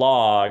take the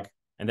log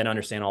and then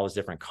understand all this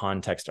different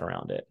context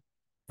around it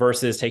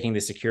versus taking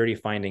the security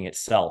finding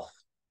itself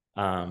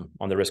on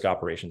the risk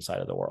operations side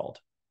of the world.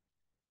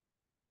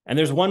 And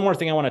there's one more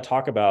thing I want to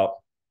talk about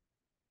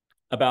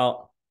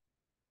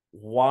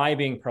why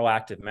being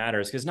proactive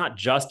matters, because it's not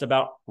just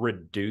about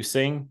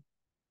reducing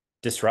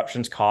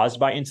disruptions caused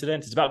by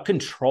incidents, it's about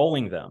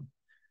controlling them.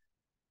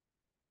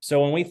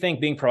 So when we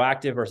think being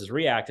proactive versus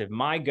reactive,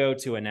 my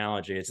go-to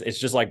analogy, it's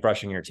just like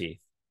brushing your teeth.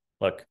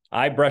 Look,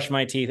 I brush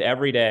my teeth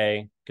every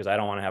day because I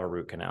don't want to have a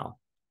root canal.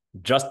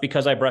 Just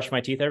because I brush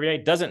my teeth every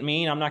day doesn't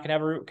mean I'm not going to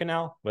have a root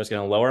canal, but it's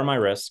going to lower my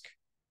risk.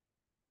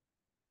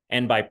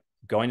 And by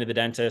going to the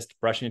dentist,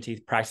 brushing your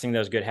teeth, practicing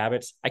those good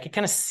habits, I could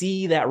kind of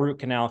see that root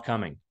canal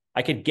coming.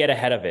 I could get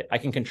ahead of it. I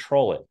can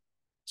control it.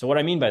 So what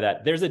I mean by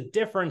that, there's a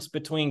difference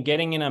between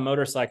getting in a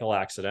motorcycle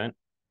accident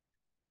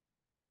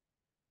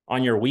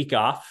on your week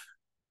off,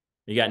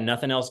 you got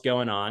nothing else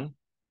going on,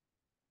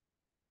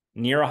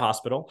 near a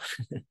hospital,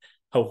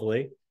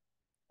 hopefully,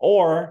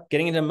 or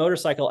getting into a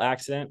motorcycle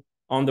accident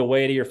on the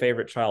way to your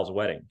favorite child's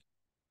wedding.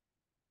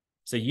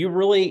 So you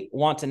really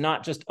want to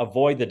not just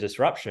avoid the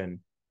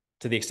disruption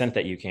to the extent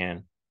that you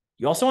can,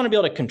 you also want to be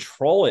able to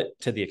control it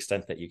to the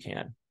extent that you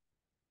can.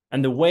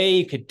 And the way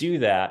you could do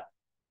that,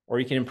 or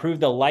you can improve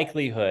the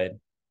likelihood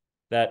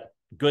that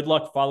good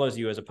luck follows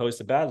you as opposed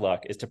to bad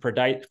luck, is to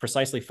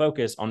precisely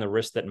focus on the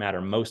risks that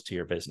matter most to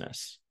your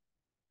business.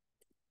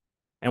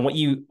 And what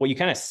you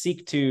kind of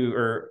seek to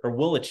or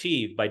will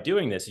achieve by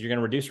doing this is you're going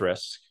to reduce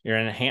risk, you're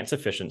going to enhance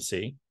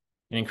efficiency,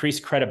 and increase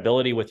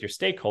credibility with your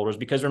stakeholders.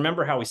 Because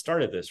remember how we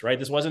started this, right?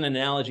 This wasn't an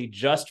analogy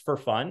just for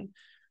fun.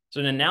 It's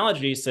an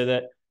analogy so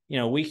that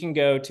we can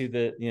go to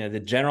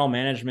the general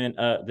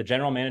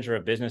manager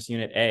of business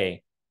unit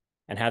A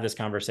and have this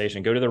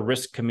conversation. Go to the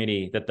risk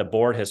committee that the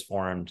board has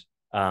formed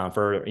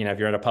for if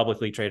you're at a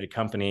publicly traded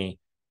company,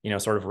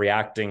 sort of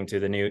reacting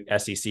to the new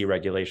SEC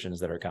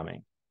regulations that are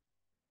coming.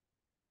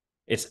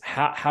 It's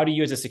how do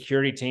you as a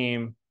security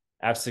team,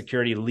 as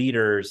security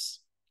leaders,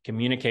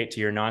 communicate to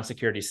your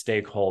non-security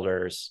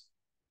stakeholders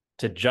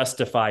to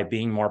justify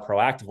being more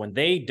proactive when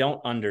they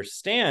don't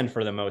understand,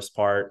 for the most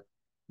part,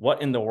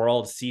 what in the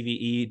world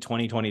CVE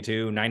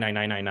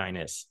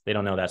 2022-99999 is. They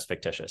don't know that's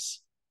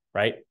fictitious,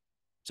 right?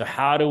 So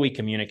how do we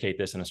communicate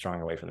this in a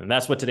stronger way for them?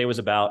 That's what today was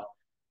about.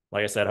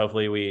 Like I said,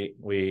 hopefully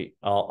we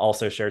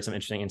also shared some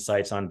interesting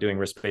insights on doing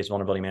risk-based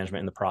vulnerability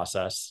management in the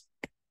process.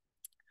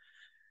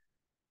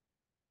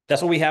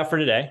 That's what we have for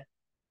today.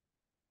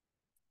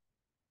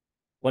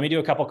 Let me do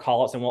a couple of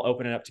call-outs and we'll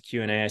open it up to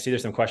Q&A. I see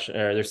there's some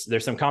questions,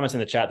 there's some comments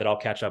in the chat that I'll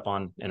catch up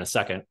on in a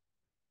second.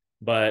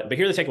 But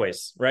here are the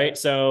takeaways, right?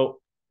 So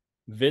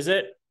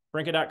visit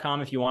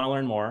Brinqa.com if you want to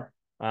learn more.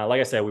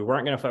 Like I said, we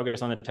weren't going to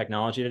focus on the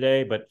technology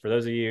today, but for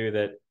those of you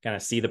that kind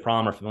of see the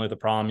problem or familiar with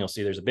the problem, you'll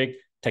see there's a big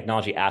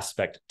technology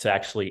aspect to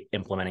actually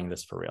implementing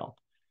this for real.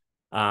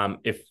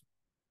 If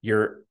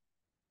you're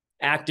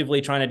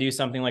actively trying to do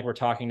something like we're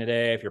talking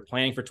today, if you're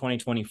planning for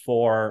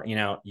 2024,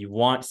 you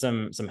want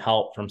some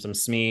help from some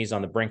SMEs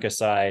on the Brinqa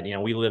side,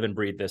 we live and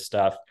breathe this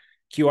stuff.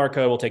 QR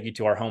code will take you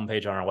to our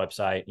homepage on our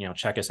website.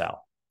 Check us out.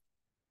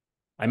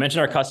 I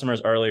mentioned our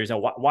customers earlier.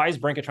 Why is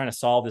Brinqa trying to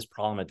solve this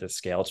problem at this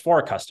scale? It's for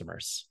our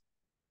customers.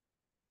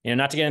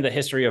 Not to get into the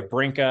history of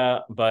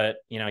Brinqa, but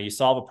you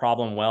solve a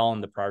problem well in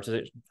the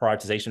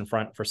prioritization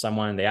front for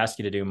someone. They ask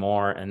you to do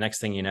more, and next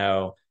thing you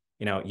know,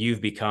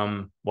 you've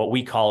become what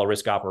we call a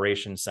risk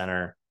operations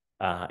center,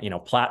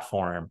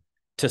 platform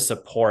to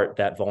support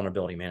that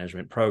vulnerability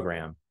management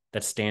program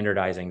that's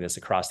standardizing this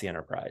across the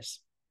enterprise.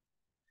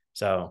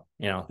 So,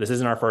 this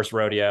isn't our first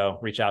rodeo.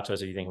 Reach out to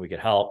us if you think we could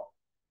help.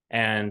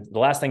 And the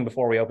last thing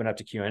before we open up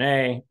to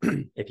Q&A,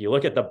 if you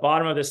look at the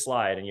bottom of this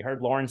slide, and you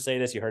heard Lauren say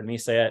this, you heard me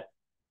say it,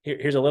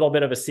 here's a little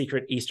bit of a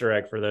secret Easter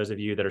egg for those of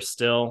you that are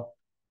still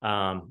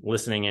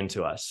listening in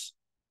to us.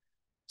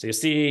 So you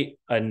see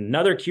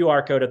another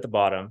QR code at the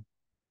bottom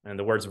and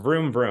the words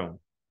vroom, vroom.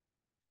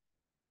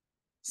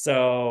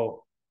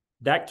 So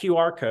that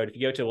QR code, if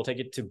you go to, will take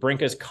you to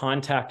Brinqa's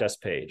Contact Us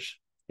page.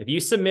 If you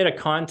submit a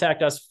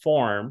Contact Us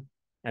form,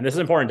 and this is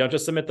important, don't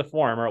just submit the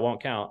form or it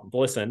won't count,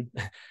 listen,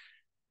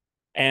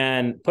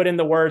 and put in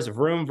the words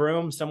vroom,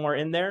 vroom somewhere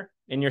in there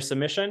in your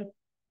submission,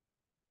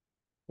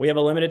 we have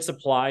a limited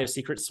supply of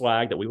secret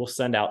swag that we will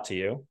send out to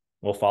you.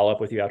 We'll follow up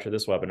with you after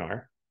this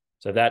webinar.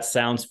 So if that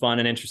sounds fun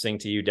and interesting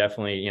to you,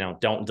 definitely,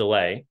 don't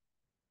delay.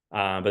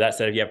 But that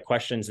said, if you have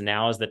questions,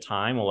 now is the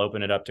time. We'll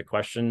open it up to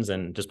questions.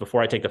 And just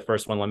before I take the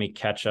first one, let me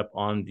catch up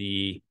on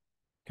the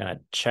kind of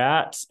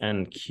chat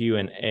and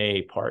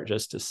Q&A part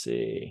just to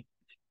see.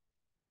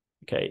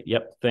 Okay,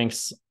 yep,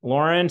 thanks,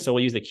 Lauren. So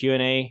we'll use the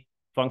Q&A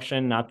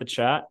function, not the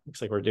chat.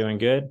 Looks like we're doing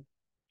good.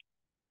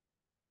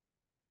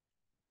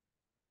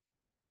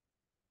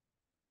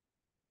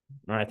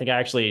 All right, I think I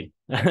actually,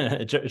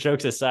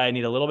 jokes aside, I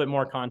need a little bit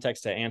more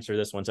context to answer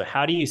this one. So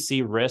how do you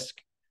see risk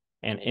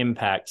and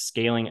impact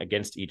scaling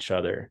against each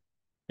other?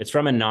 It's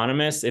from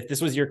Anonymous. If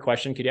this was your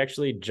question, could you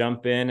actually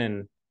jump in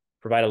and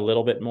provide a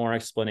little bit more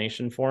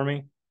explanation for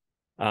me?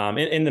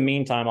 In the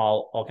meantime,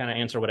 I'll kind of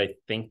answer what I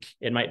think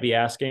it might be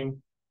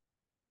asking.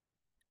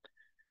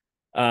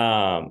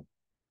 I'd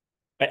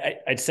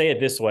say it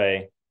this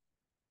way.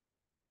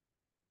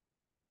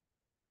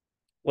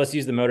 Let's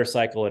use the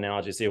motorcycle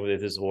analogy, see if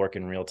this will work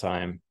in real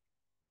time.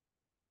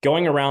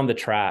 Going around the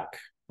track,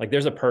 like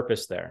there's a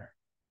purpose there.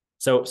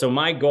 So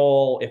my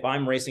goal, if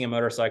I'm racing a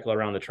motorcycle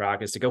around the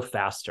track, is to go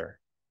faster,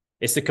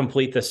 is to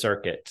complete the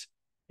circuit,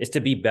 is to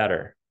be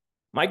better.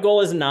 My goal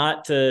is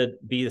not to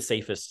be the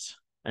safest.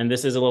 And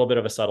this is a little bit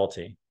of a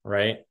subtlety,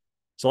 right?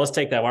 So let's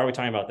take that. Why are we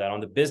talking about that? On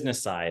the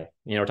business side,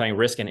 we're talking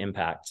risk and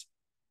impact.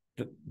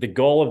 The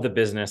goal of the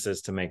business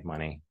is to make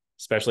money,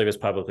 especially if it's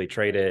publicly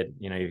traded.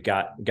 You've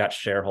got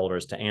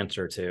shareholders to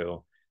answer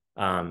to.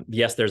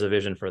 Yes, there's a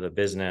vision for the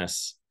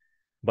business,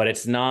 but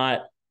it's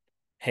not,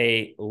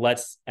 hey,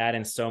 let's add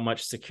in so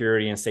much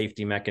security and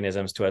safety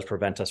mechanisms to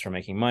prevent us from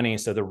making money.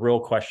 So the real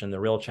question, the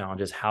real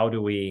challenge is how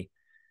do we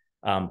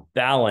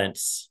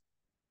balance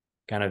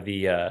kind of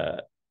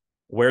the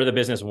where the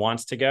business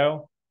wants to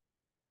go,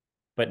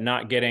 but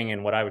not getting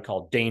in what I would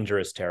call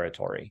dangerous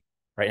territory,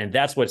 right? And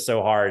that's what's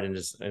so hard, and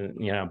just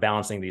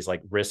balancing these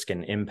like risk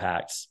and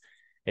impacts.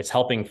 It's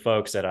helping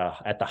folks at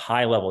the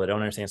high level that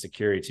don't understand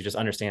security to just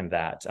understand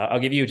that. I'll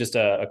give you just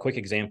a quick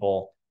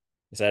example.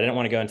 So I didn't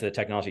want to go into the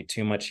technology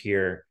too much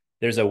here.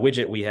 There's a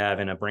widget we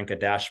have in a Brinqa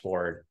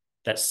dashboard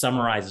that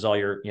summarizes all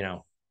your,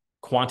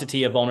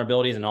 quantity of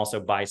vulnerabilities and also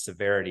by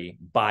severity,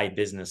 by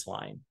business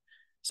line.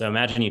 So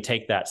imagine you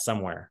take that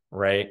somewhere,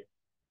 right?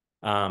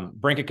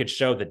 Brinqa could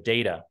show the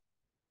data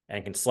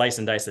and can slice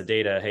and dice the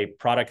data. Hey,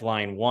 product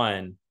line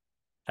 1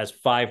 has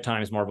 5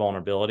 times more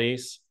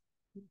vulnerabilities,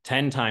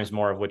 10 times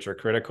more of which are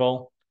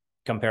critical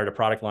compared to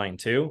product line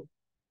 2.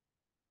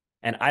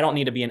 And I don't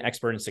need to be an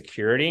expert in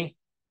security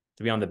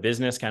to be on the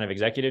business kind of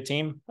executive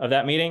team of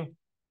that meeting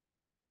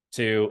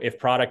to, if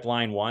product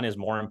line 1 is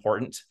more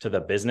important to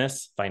the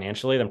business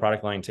financially than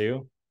product line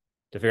 2,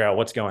 to figure out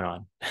what's going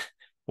on.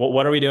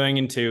 What are we doing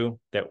in 2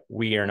 that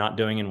we are not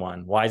doing in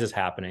 1? Why is this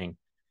happening?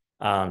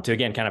 To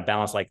again, kind of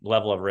balance like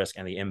level of risk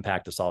and the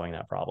impact of solving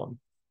that problem.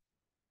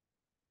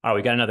 All right,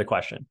 we got another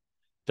question.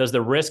 Does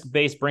the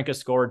risk-based Brinqa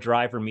score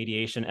drive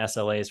remediation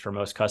SLAs for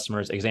most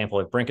customers?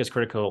 Example, if Brinqa's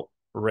critical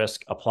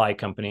risk, apply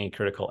company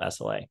critical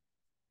SLA.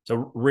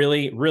 So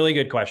really, really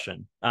good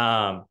question.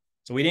 So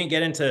we didn't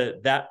get into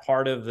that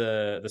part of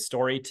the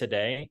story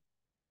today.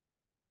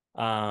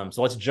 So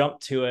let's jump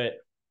to it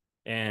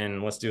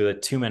and let's do the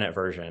 2-minute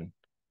version.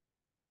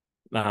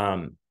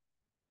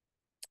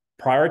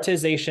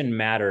 Prioritization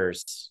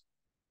matters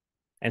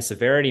and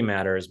severity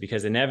matters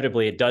because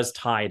inevitably it does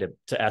tie to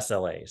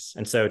SLAs.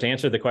 And so to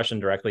answer the question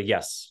directly,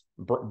 yes,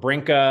 with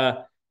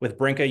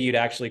Brinqa, you'd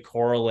actually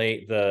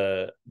correlate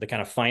the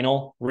kind of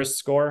final risk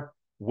score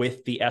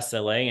with the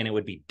SLA, and it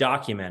would be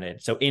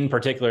documented. So in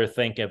particular,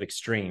 think of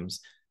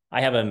extremes.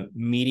 I have a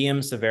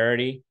medium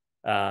severity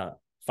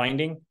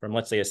finding from,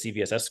 let's say, a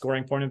CVSS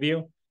scoring point of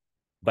view.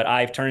 but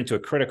I've turned into a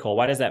critical.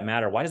 Why does that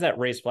matter? Why does that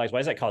raise flags? Why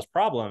does that cause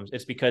problems?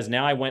 It's because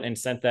now I went and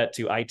sent that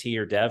to IT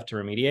or dev to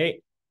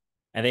remediate,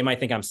 and they might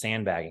think I'm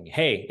sandbagging.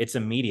 Hey, it's a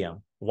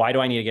medium. Why do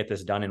I need to get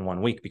this done in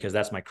 1 week? Because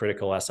that's my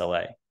critical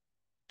SLA.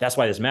 That's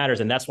why this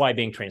matters. And that's why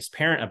being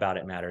transparent about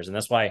it matters. And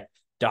that's why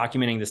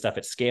documenting this stuff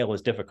at scale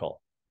is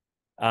difficult.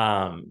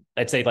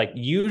 I'd say like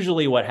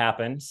usually what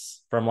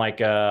happens from like,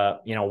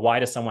 why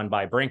does someone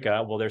buy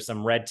Brinqa? Well, there's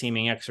some red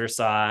teaming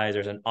exercise.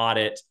 There's an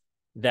audit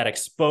that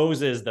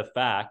exposes the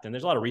fact, and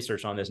there's a lot of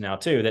research on this now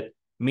too, that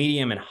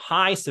medium and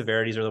high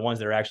severities are the ones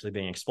that are actually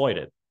being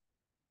exploited.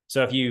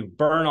 So if you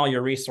burn all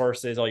your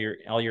resources, all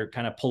your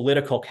kind of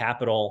political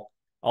capital,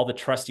 all the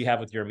trust you have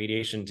with your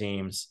remediation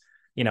teams,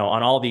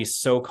 on all these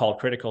so-called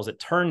criticals, it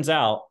turns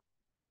out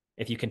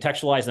if you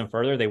contextualize them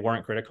further, they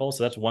weren't critical.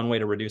 So that's one way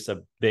to reduce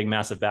a big,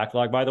 massive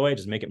backlog, by the way,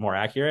 just make it more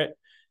accurate.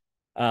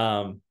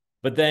 But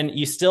then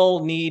you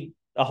still need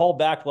a whole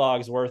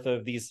backlog's worth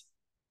of these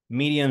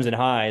mediums and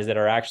highs that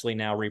are actually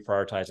now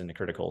reprioritized into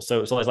critical.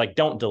 So it's like,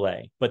 don't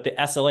delay. But the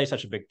SLA is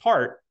such a big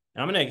part.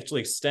 And I'm going to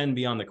actually extend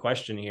beyond the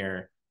question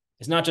here.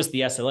 It's not just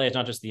the SLA, it's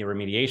not just the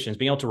remediation, it's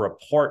being able to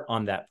report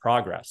on that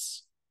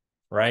progress,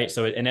 right?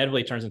 So it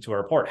inevitably turns into a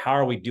report. How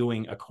are we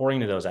doing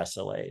according to those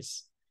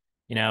SLAs?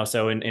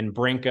 So in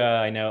Brinqa,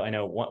 I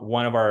know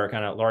one of our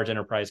kind of large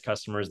enterprise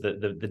customers,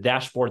 the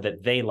dashboard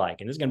that they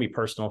like, and this is going to be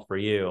personal for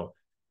you,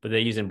 but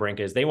they use in Brinqa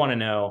is they want to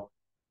know,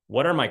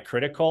 what are my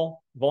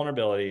critical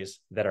vulnerabilities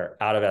that are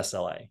out of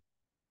SLA?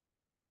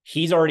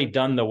 He's already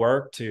done the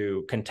work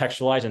to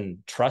contextualize and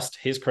trust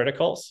his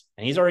criticals,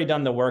 and he's already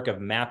done the work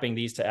of mapping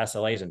these to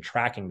SLAs and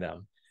tracking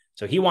them.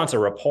 So he wants a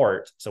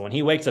report. So when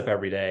he wakes up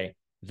every day,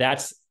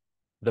 that's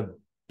the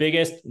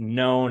biggest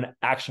known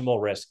actionable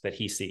risk that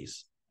he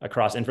sees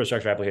across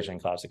infrastructure, application,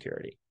 and cloud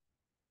security.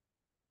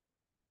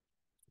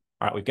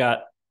 All right, we've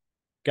got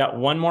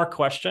one more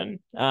question.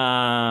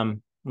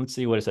 Let's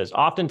see what it says.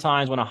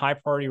 Oftentimes when a high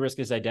priority risk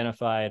is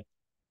identified,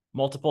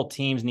 multiple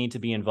teams need to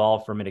be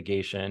involved for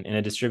mitigation in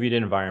a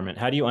distributed environment.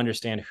 How do you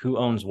understand who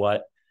owns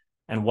what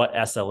and what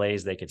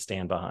SLAs they could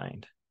stand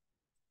behind?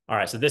 All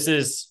right, so this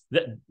is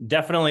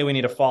definitely we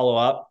need to follow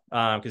up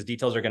because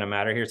details are going to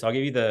matter here. So I'll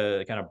give you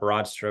the kind of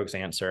broad strokes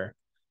answer.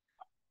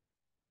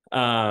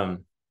 How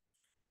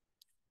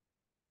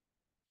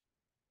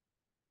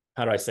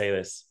do I say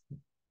this?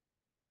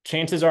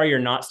 Chances are you're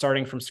not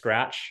starting from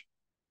scratch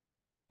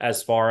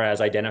as far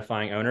as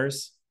identifying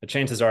owners. The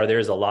chances are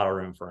there's a lot of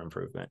room for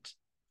improvement.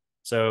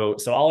 So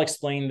I'll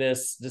explain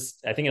this.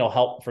 I think it'll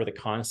help for the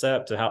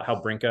concept of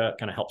how Brinqa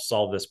kind of helps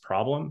solve this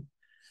problem.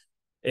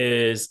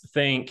 Is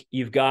think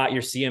you've got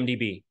your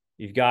CMDB,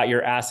 you've got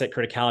your asset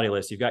criticality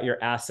list, you've got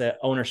your asset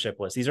ownership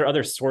list. These are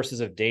other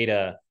sources of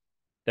data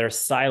that are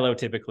siloed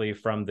typically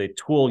from the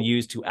tool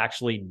used to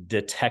actually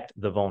detect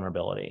the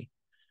vulnerability.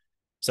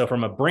 So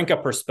from a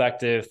Brinqa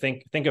perspective,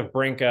 think of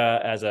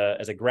Brinqa as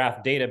a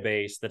graph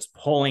database that's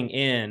pulling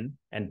in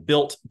and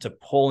built to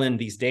pull in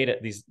this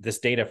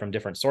data from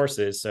different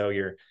sources. So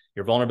your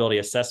vulnerability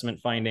assessment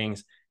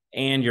findings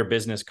and your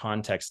business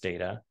context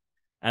data,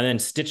 and then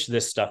stitch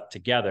this stuff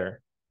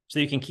together so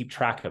you can keep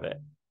track of it.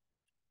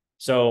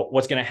 So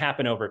what's going to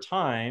happen over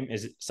time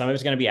is some of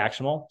it's going to be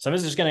actionable. Some of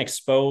it's just going to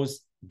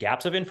expose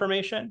gaps of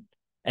information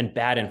and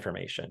bad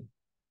information.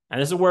 And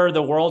this is where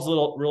the world's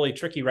really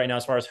tricky right now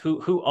as far as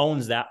who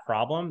owns that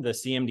problem, the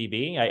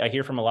CMDB. I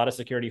hear from a lot of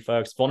security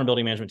folks,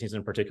 vulnerability management teams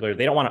in particular,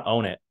 they don't want to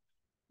own it.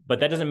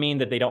 But that doesn't mean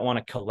that they don't want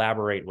to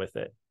collaborate with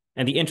it.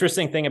 And the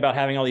interesting thing about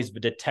having all these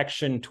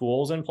detection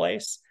tools in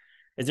place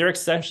is they're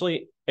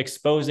essentially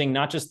exposing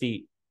not just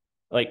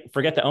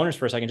forget the owners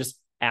for a second, just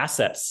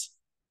assets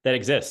that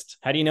exist.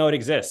 How do you know it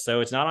exists?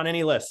 So it's not on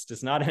any list.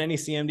 It's not in any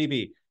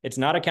CMDB. It's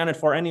not accounted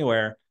for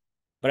anywhere.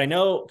 But I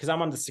know because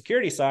I'm on the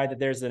security side that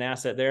there's an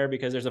asset there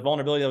because there's a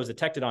vulnerability that was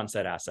detected on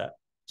said asset.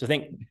 So I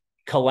think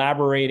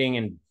collaborating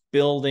and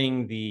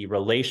building the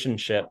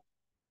relationship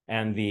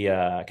and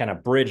the kind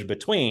of bridge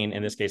between,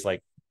 in this case,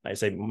 like I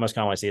say, most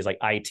common I see is like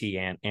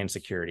IT and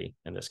security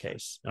in this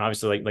case. And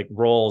obviously like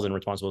roles and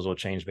responsibilities will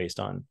change based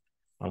on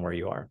where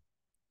you are.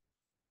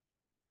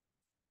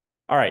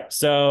 All right,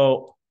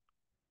 so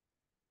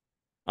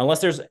unless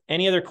there's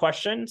any other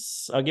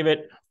questions, I'll give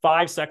it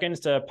 5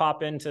 seconds to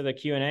pop into the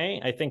Q&A.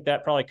 I think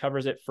that probably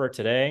covers it for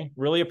today.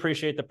 Really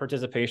appreciate the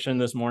participation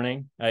this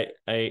morning.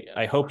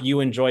 I hope you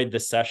enjoyed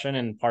this session,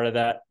 and part of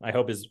that I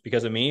hope is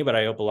because of me, but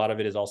I hope a lot of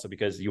it is also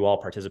because you all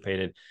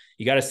participated.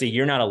 You got to see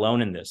you're not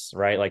alone in this,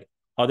 right? Like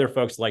other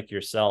folks like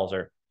yourselves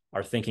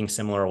are thinking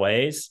similar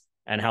ways,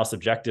 and how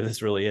subjective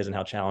this really is and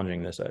how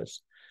challenging this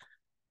is.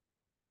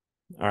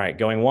 All right,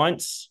 going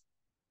once,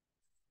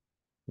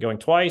 going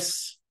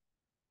twice.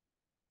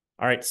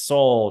 All right,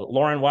 sold.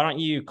 Lauren, why don't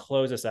you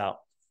close us out?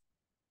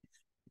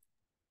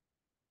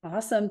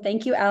 Awesome.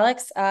 Thank you,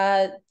 Alex.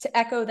 To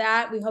echo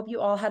that, we hope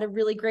you all had a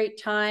really great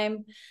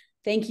time.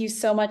 Thank you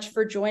so much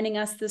for joining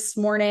us this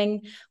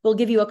morning. We'll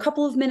give you a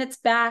couple of minutes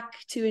back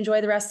to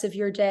enjoy the rest of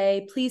your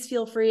day. Please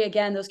feel free.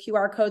 Again, those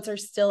QR codes are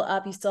still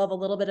up. You still have a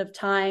little bit of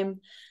time.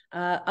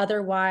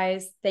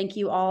 Otherwise, thank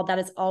you all. That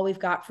is all we've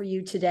got for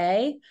you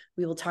today.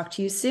 We will talk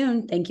to you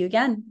soon. Thank you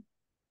again.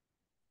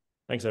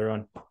 Thanks,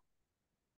 everyone.